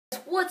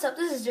What's up?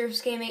 This is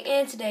Derps Gaming,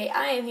 and today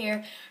I am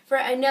here for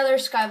another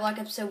Skyblock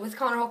episode with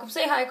ConnorHolcomb.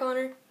 Say hi,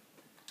 Connor.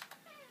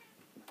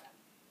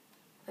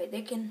 Wait,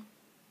 they can...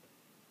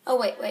 Oh,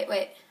 wait. Wait,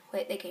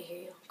 they can't hear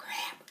you.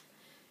 Crap.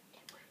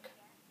 Didn't work.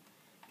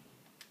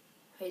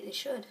 Wait, they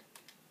should.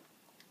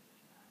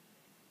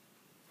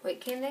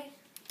 Wait, can they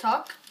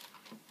talk?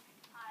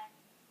 Hi.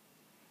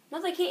 No,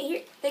 they can't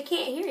hear. They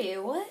can't hear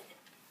you. What?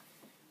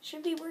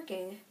 Should be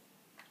working.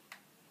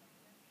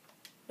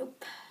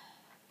 Nope.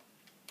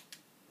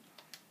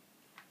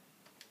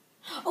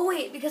 Oh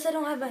wait, because I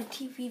don't have my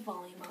TV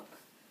volume up.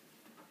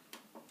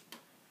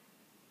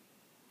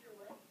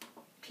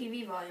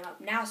 TV volume up.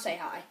 Now say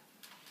hi.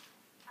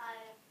 Hi.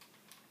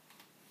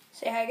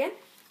 Say hi again.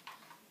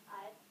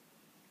 Hi.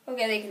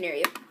 Okay, they can hear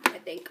you, I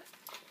think.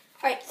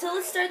 Alright, so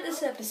let's start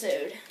this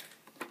episode.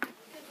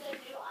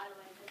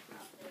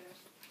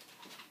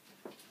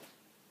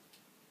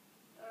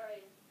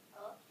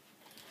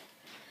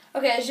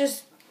 Okay, it's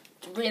just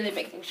really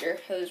making sure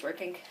it was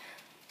working.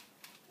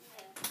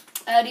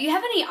 Do you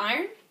have any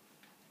iron?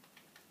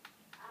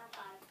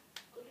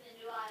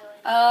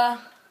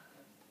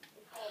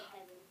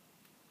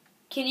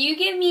 Can you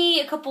give me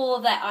a couple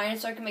of that iron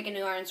so I can make a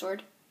new iron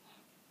sword?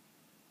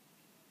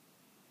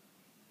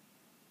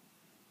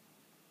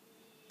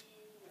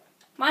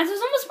 Mine's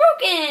was almost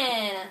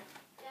broken!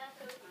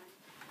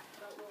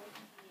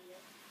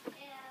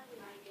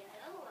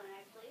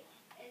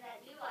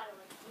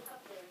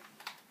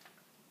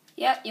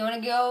 Yep, you want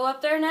to go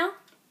up there now?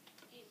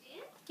 Do you see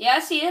it? Yeah,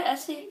 I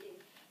see it.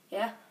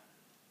 Yeah.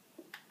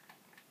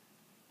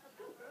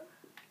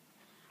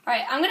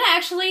 Alright, I'm going to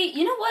actually,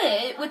 you know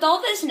what? With all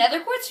this nether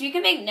quartz, you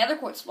can make nether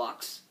quartz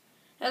blocks.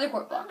 Nether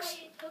quartz blocks.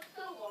 It took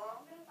so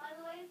long, by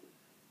the way.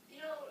 You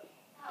know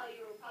how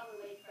you were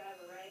probably waiting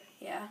forever, right?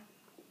 Yeah.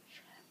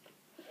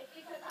 It's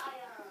because I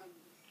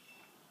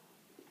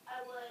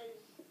was,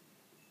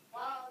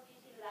 while I was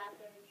using the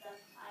bathroom and stuff,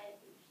 I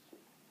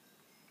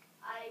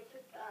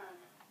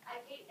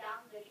taped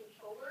down the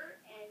controller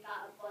and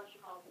got a bunch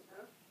of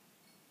cobblestone.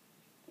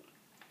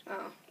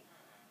 Oh.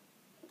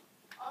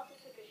 Also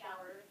took a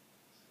shower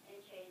and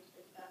changed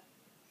and stuff.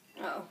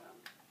 Oh.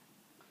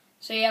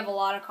 So you have a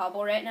lot of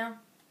cobble right now?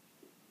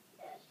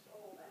 Yes, a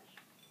whole bunch.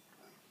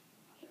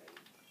 I'll show you.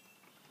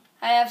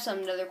 I have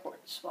some nether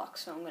quartz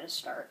blocks, so I'm going to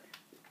start.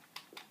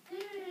 No.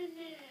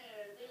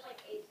 There's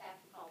like 8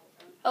 stacks of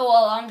cobblestone. Oh,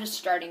 well, I'm just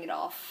starting it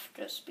off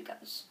just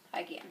because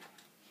I can.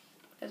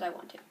 Because I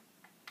want to.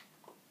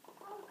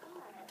 Oh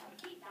god, I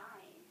keep dying.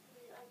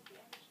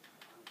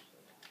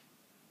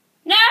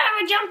 No,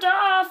 I jumped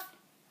off!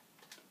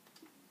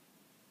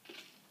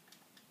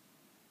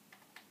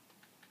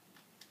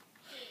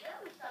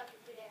 That would suck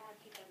if we didn't have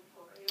keep them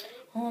before. Are you ready?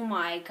 Oh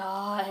my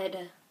god.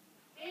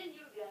 And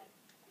you get.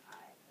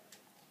 Alright.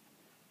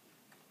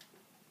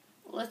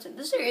 Listen,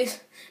 this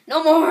series,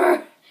 no more!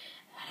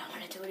 I don't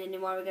want to do it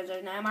anymore because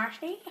there's no more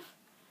stuff.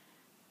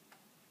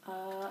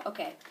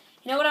 Okay.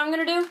 You know what I'm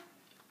going to do?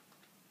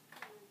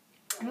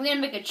 I'm going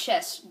to make a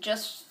chest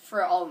just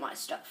for all of my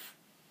stuff.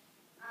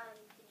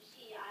 Did you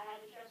see I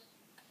had a chest?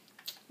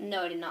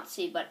 No, I did not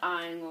see, but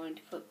I'm going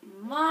to put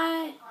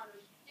my...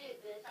 Connor's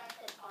did this. I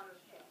said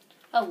Connor's chest.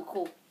 Oh,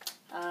 cool.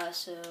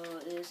 So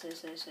this,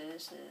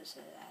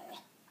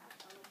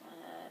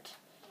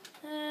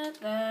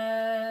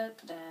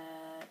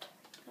 that.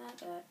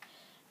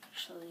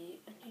 Actually,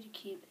 I need to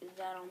keep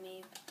that on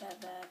me. Put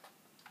that,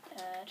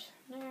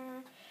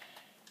 there.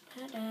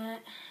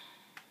 That.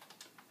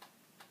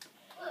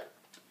 Look.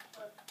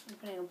 I'm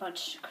putting a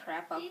bunch of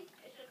crap up. See?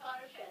 It's a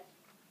Connor's chest.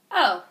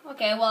 Oh,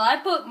 okay. Well, I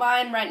put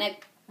mine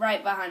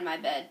right behind my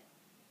bed.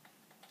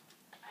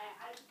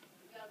 I just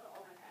got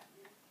all my crap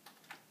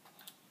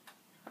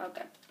in.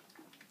 Okay.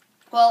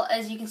 Well,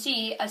 as you can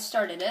see, I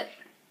started it.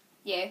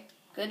 Yay.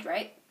 Good,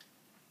 right?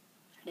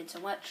 I did so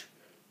much.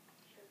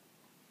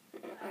 Do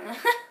you have a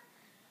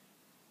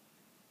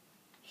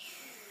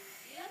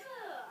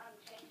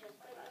chain chest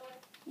plate, by the way?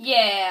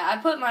 Yeah, I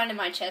put mine in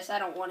my chest. I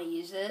don't want to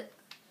use it.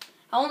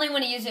 I only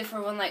want to use it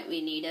for when, like,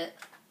 we need it.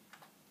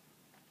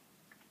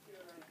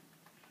 You're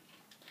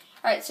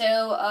right. Alright,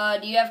 so,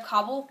 do you have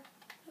cobble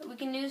that we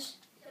can use?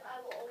 Except I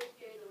will always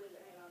carry the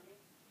wizard head on me.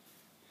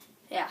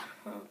 Yeah,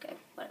 okay,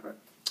 whatever.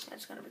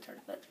 That's kind of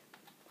retarded, but...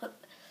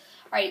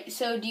 Alright,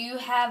 so do you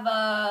have,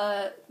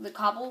 the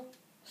cobble?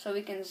 So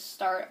we can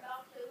start...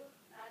 About to.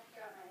 I have to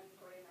figure out my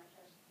inventory in my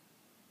chest.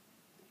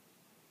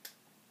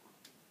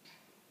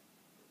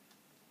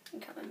 I'm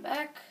coming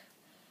back.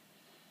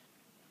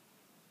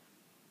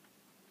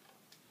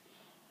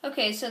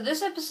 Okay, so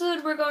this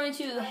episode we're going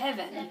to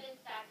heaven. 7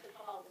 stacks of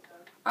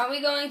cobblestone. Aren't we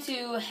going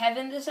to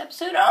heaven this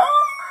episode?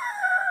 Oh!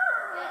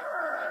 Yes,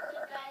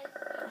 guys,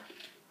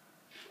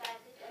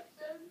 this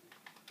episode,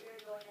 we're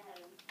going to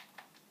heaven.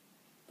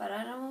 But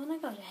I don't want to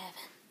go to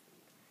heaven.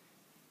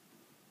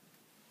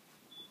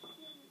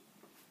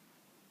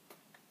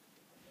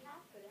 We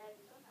have to go to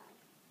heaven sometime.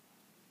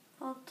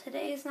 Well,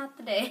 today is not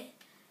the day.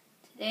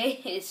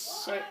 Today is...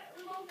 Well,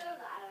 we won't go to the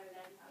island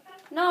then,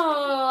 okay? No,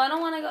 I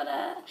don't want to go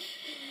to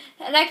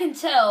And I can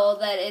tell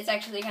that it's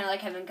actually kind of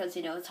like heaven because,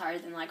 it's higher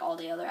than, like, all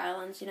the other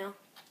islands, Yeah,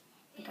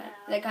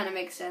 That kind of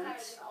makes higher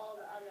sense. than all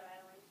the other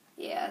islands.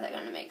 Yeah, that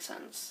kind of makes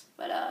sense.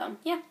 But,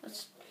 yeah,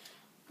 let's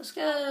Also,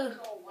 go. it's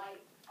all white.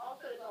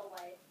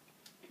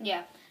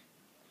 Yeah.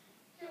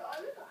 So,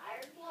 are those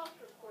iron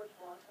blocks or quartz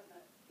blocks?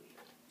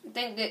 I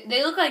think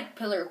they look like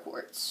pillar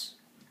quartz.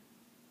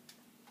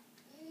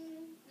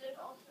 There's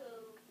also,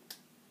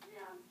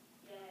 yeah.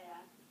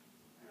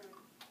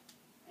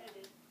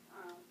 Maybe.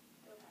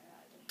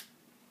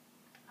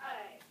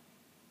 Alright.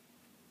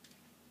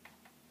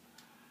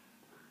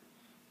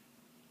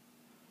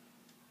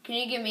 Can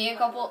you give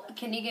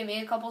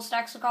me a couple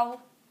stacks of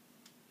cobble?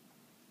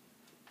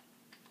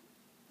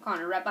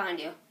 Connor, right behind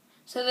you.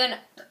 So then,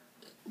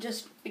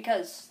 just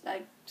because,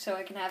 so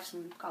I can have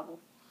some cobble.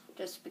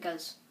 Just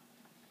because.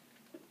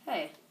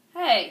 Hey.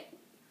 Hey,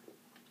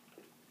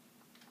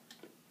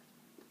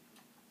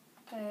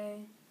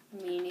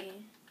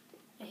 meanie.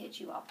 I hit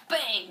you up.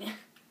 Bang!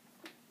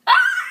 Ah!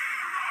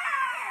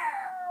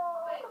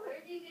 Wait, where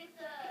did you get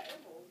the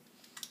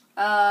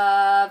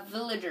emeralds?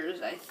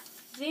 Villagers, I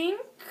think.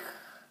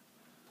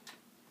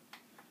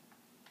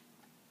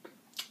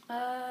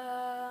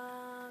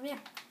 Yeah.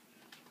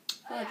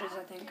 Villagers,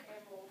 I think.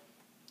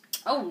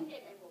 Oh,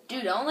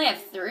 dude, I only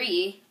have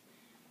 3.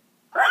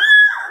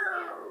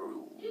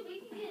 Dude, we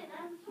can get it.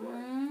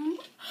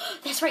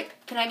 That's right.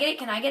 Can I get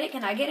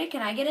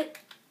it?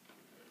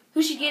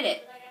 Who should get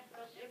it?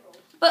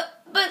 But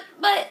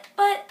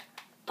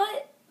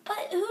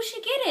who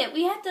should get it?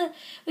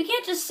 We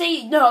can't just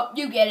say, no,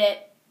 you get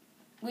it.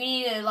 We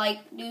need to,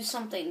 do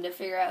something to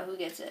figure out who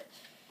gets it.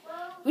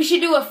 We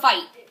should do a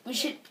fight. We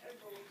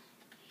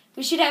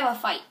should have a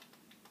fight.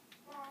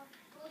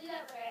 We'll do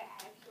that where I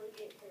actually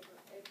get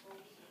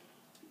emeralds.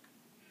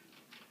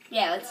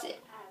 Yeah, that's it.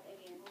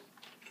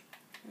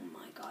 Oh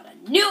my god, I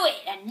knew it!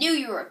 I knew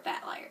you were a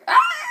fat liar.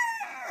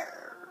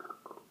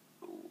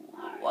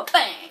 What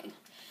bang!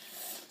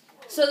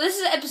 So this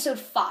is episode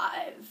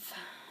 5.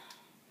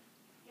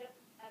 Yep,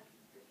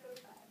 episode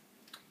 5.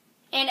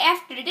 And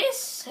after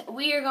this,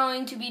 we are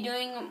going to be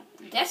doing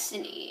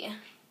Destiny.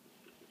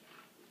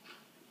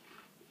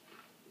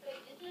 Wait,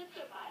 this is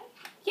episode 5?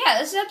 Yeah,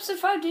 this is episode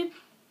 5, dude.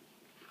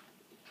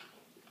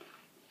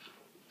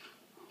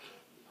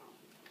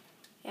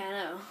 Yeah, I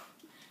know.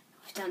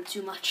 We've done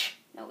too much.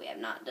 No, we have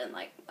not done,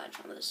 much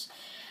on this.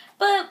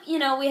 But,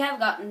 we have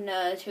gotten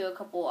to a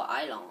couple of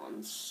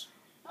islands.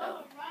 So.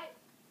 Oh, right.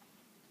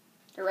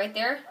 They're right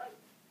there?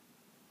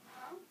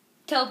 Huh?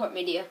 Teleport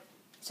me to you,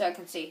 so I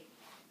can see.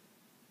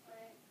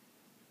 Wait.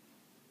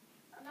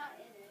 I'm not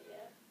in it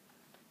yet.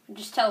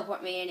 Just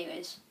teleport me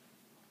anyways.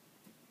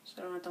 So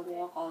I don't have to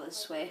walk all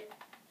this way.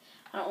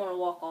 I don't want to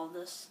walk all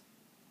this.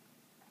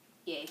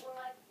 Yay. We're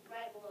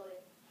right below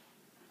it.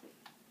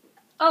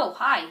 Oh,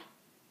 hi. It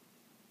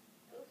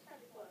looks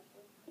kind of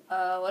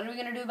cool. What are we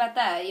going to do about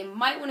that? You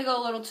might want to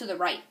go a little to the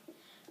right.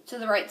 To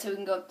the right so we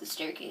can go up the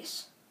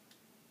staircase.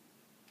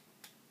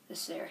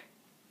 This there.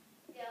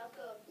 Yeah, I'll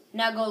go up.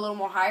 Now go a little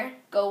more higher.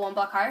 Go 1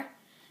 block higher.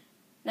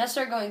 Now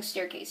start going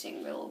staircasing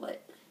a little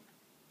bit.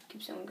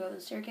 Keep someone going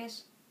the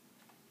staircase.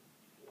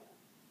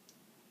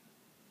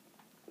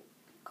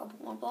 Couple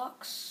more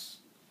blocks.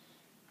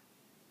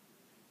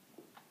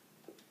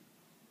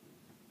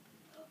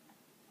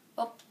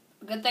 Oh,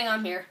 good thing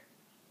I'm here,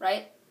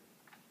 right?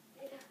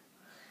 Yeah.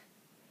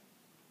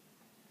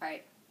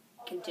 Alright,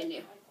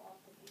 continue.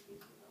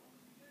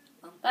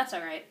 Well, that's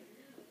alright.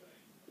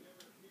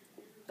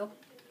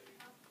 Nope.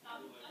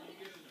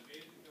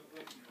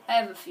 I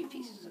have a few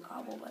pieces of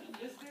cobble, but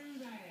I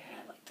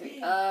have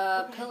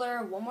 3.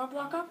 Pillar 1 more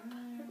block up?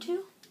 Or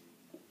 2?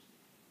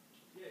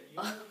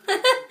 Oh.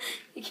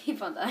 You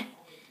keep on dying.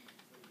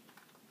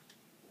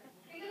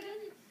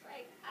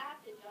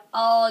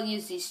 I'll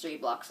use these 3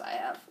 blocks I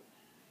have.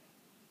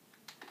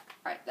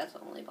 Alright, that's the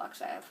only blocks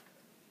I have.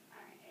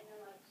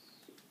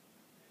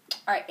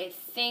 Alright, I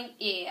think,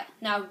 yeah.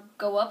 Now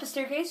go up a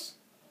staircase.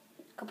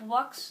 Couple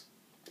blocks.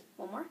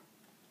 1 more.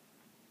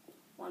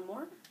 1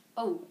 more.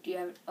 Oh, do you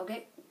have it?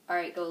 Okay.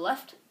 Alright, go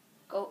left.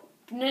 Go.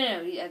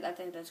 No. Yeah, I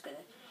think that's good.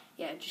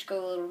 Yeah, just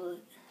go a little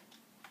bit.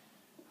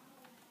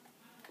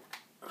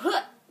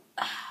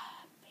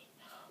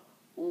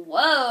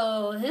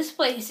 Whoa, this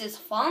place is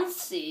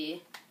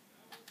fancy.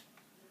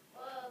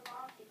 Whoa,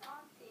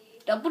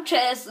 fancy. Double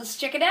chest, let's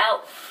check it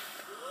out.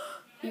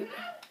 1, 2,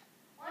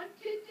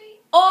 3.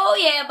 Oh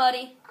yeah,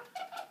 buddy.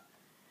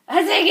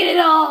 I'm taking it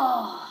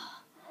all.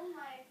 Oh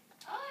my.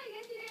 Oh, I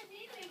guess you didn't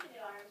need to make a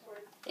new iron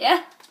sword.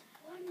 Yeah.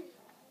 What is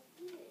all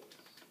this?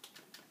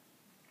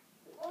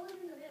 What was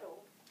in the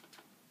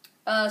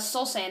middle?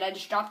 Soul sand, I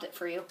just dropped it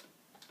for you.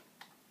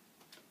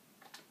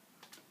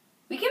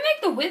 We can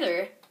make the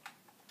wither.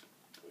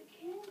 We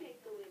can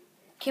make the wither.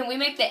 Can we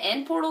make the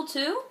end portal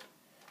too?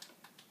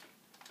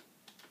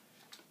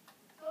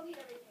 Go get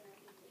everything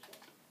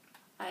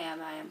I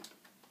can. I am.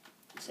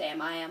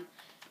 Sam, I am.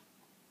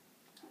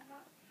 I'm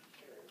not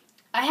sure.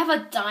 I have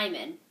a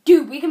diamond.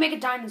 Dude, we can make a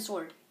diamond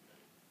sword.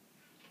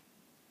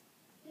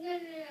 No.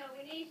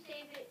 We need to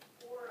save it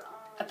for,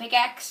 A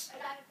pickaxe? I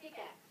got a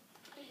pickaxe.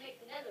 We make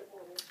nether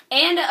portal.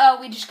 And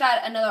we just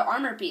got another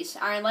armor piece,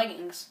 iron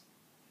leggings.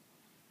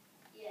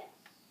 Yes.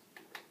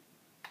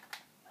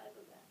 I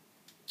forgot.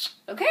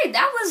 Okay,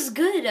 that was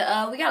good.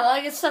 We got a lot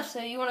of good stuff. So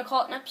you want to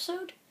call it an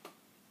episode?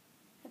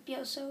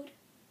 Episode?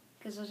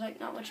 Because there's like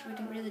not much we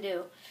can really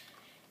do.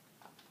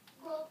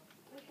 Well,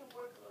 we can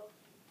work a little.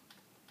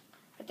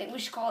 I think we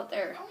should call it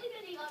there. Only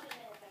been 11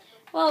 minutes,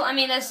 actually. Well, I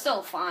mean, that's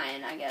still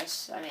fine, I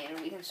guess. I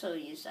mean, we can still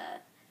use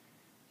that.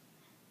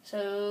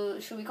 So,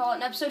 should we call it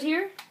an episode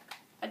here?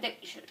 I think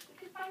we should. We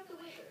could fight the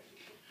wither.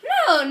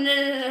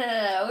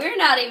 No. We're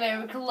not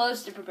even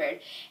close to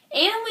prepared.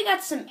 And we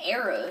got some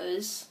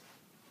arrows.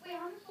 Wait,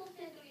 how much soul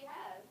sand do we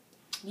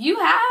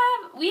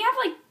have? We have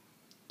like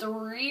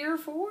 3 or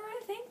 4,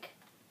 I think.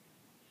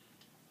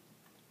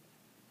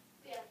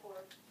 We have 4.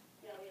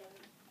 Yeah, we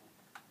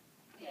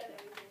have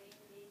everything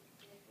we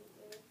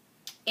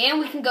need. And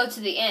we can go to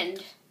the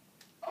end.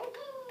 Oh,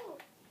 no!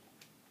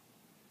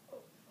 Oh,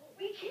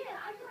 we can!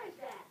 I realized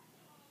that.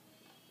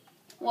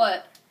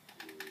 What?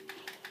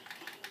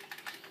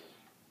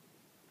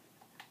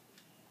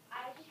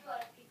 I just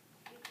realized we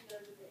can go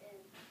to the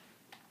end.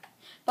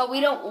 But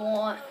we don't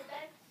want... No,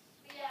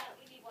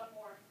 we need one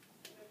more.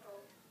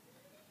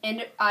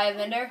 Eye of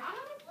Ender? I have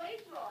a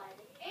blaze rod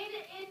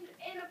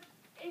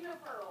and a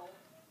pearl.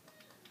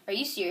 Are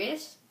you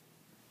serious?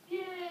 Yeah.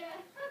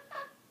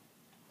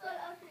 So,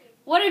 okay.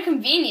 What a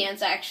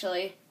convenience,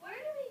 actually. Where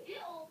did we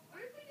get a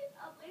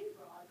blaze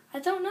rod? I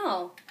don't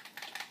know.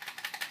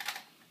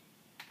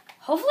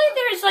 Hopefully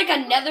there's like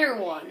another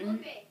one.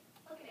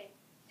 Look at me.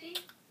 See?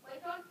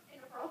 Blaze rod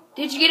and a pearl.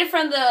 Did you get it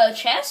from the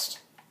chest?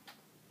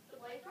 The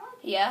blaze rod?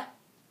 Yeah.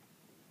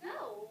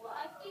 No,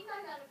 I think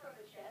I got it from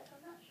the chest.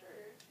 I'm not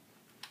sure.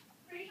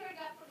 Pretty sure I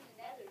got it from the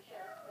nether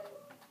chest.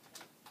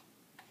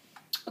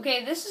 But...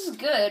 Okay, this is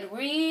good.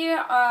 We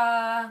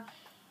are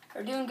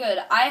doing good.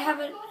 I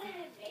haven't... Go ahead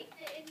and make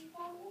the ending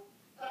portal,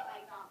 but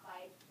like not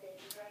fight the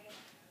ending dragon.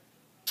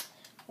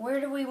 Where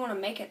do we want to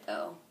make it,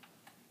 though?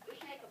 We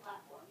should make a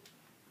platform.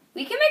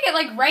 We can make it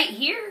like right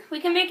here. We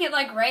can make it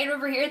like right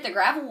over here at the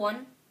gravel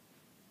one.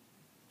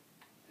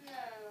 No,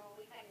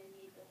 we kind of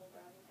need the whole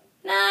gravel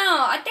thing.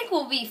 No, I think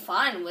we'll be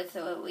fine with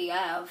what we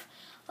have.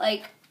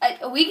 Like,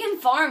 we can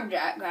farm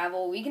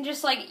gravel. We can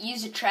just like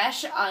use a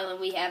trash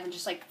island we have and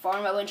just like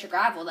farm a bunch of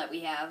gravel that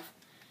we have.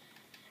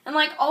 And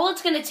like, all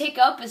it's gonna take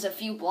up is a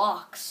few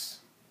blocks.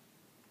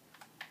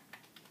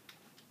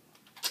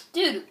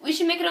 Dude, we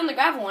should make it on the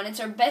gravel one. It's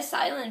our best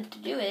island to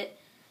do it.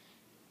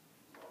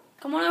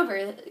 Come on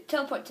over.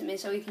 Teleport to me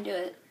so we can do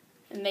it.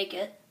 And make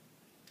it.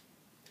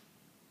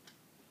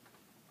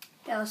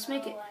 Yeah, let's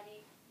make it. I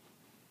need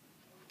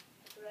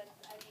the rest.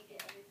 I need to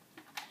get everything.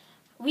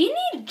 We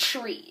need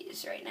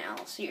trees right now,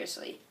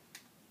 seriously.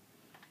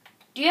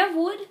 Do you have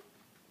wood?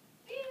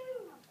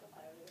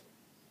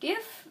 Do you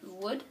have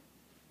wood?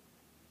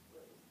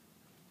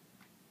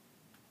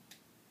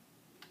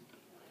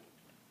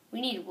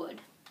 We need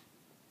wood.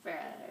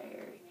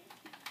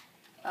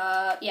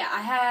 Yeah,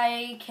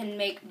 I can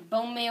make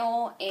bone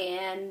meal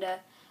and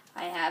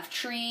I have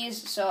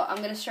trees, so I'm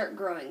gonna start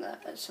growing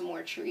some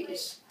more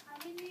trees. How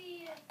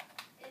many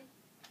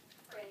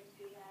frames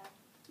do you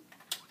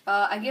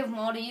have? I give them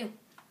all to you.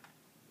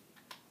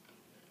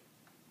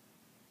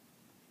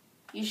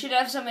 You should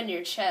have some in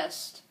your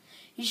chest.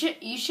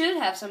 You should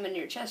have some in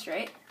your chest,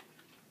 right?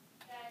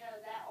 Yeah, I know,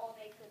 that all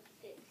makes us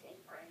 6 in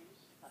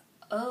frames.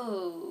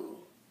 Oh.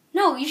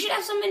 No, you should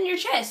have some in your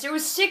chest. There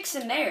was 6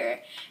 in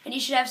there, and you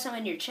should have some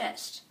in your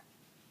chest.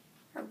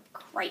 Oh,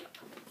 crap.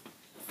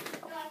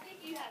 No, I think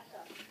you have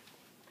some.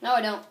 No,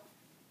 I don't.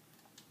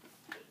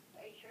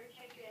 Are you sure?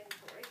 Check your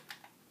inventory.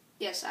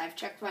 Yes, I've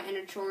checked my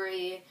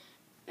inventory,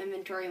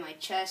 my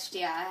chest.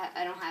 Yeah,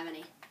 I don't have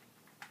any.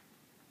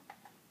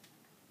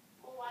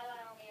 Well, why do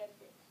I only have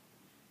 6?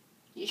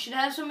 You should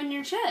have some in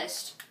your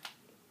chest.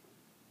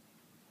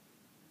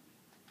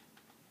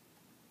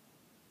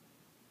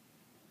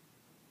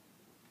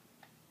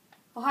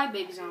 Oh, hi,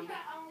 baby zombie.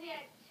 I only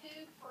had 2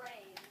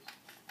 frames,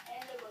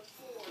 and there was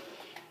 4 in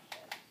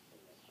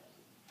that chest.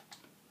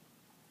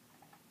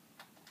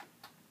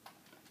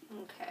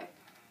 Okay.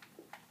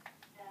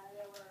 Yeah,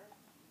 there were.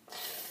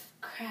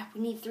 Crap,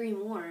 we need 3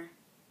 more.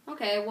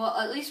 Okay, well,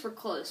 at least we're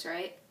close,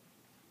 right?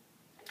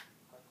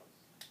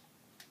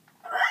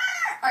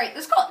 Alright,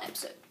 let's call it an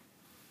episode.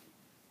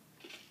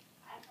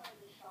 I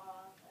probably just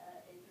saw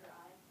in your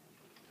eye.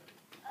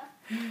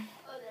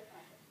 Oh, that's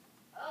not it.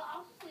 Oh,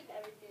 I'll just leave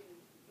everything in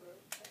your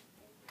chest.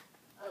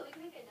 Oh, we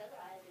can make another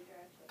eye of your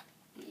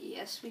chest.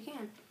 Yes, we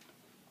can.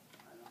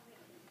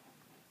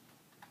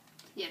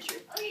 Yeah, sure.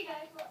 Okay,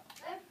 guys, well,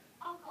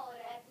 I'll call it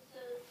an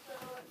episode. So,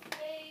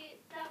 today,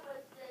 that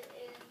was the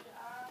end.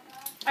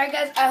 Alright,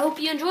 guys, I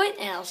hope you enjoyed,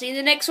 and I'll see you in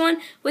the next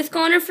one with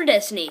Connor for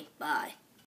Destiny. Bye.